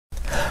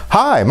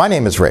Hi, my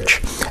name is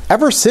Rich.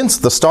 Ever since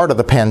the start of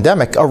the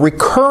pandemic, a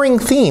recurring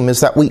theme is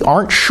that we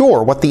aren't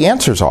sure what the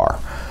answers are.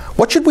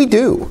 What should we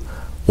do?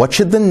 What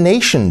should the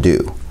nation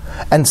do?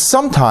 And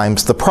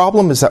sometimes the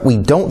problem is that we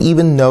don't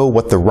even know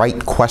what the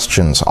right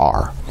questions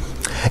are.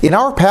 In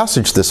our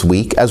passage this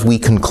week, as we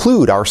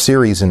conclude our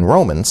series in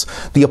Romans,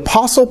 the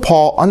Apostle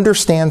Paul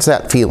understands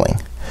that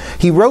feeling.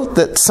 He wrote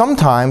that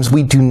sometimes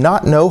we do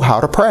not know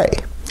how to pray.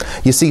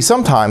 You see,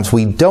 sometimes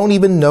we don't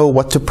even know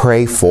what to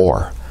pray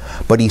for.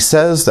 But he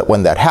says that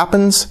when that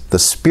happens, the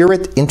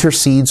Spirit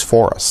intercedes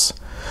for us.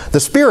 The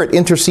Spirit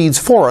intercedes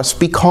for us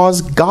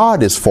because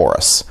God is for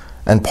us.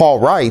 And Paul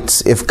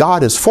writes, if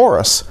God is for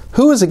us,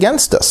 who is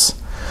against us?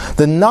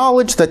 The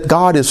knowledge that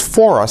God is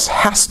for us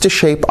has to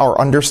shape our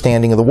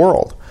understanding of the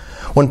world.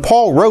 When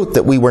Paul wrote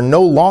that we were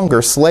no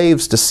longer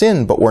slaves to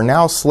sin, but were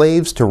now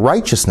slaves to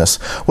righteousness,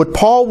 what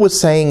Paul was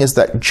saying is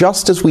that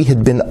just as we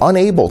had been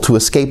unable to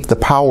escape the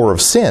power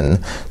of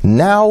sin,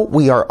 now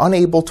we are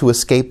unable to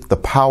escape the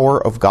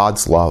power of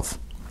God's love.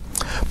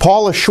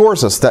 Paul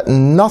assures us that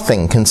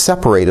nothing can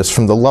separate us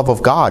from the love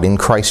of God in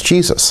Christ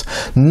Jesus.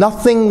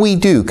 Nothing we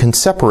do can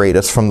separate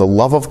us from the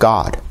love of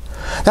God.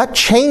 That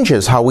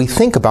changes how we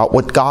think about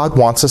what God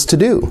wants us to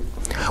do.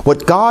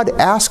 What God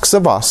asks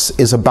of us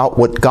is about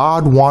what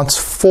God wants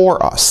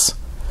for us.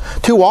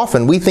 Too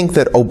often we think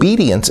that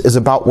obedience is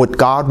about what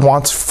God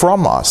wants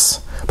from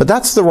us. But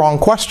that's the wrong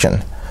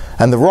question.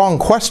 And the wrong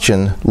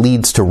question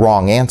leads to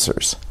wrong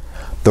answers.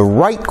 The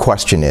right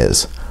question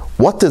is,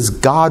 what does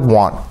God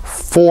want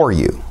for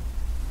you?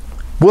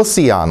 We'll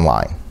see you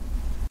online.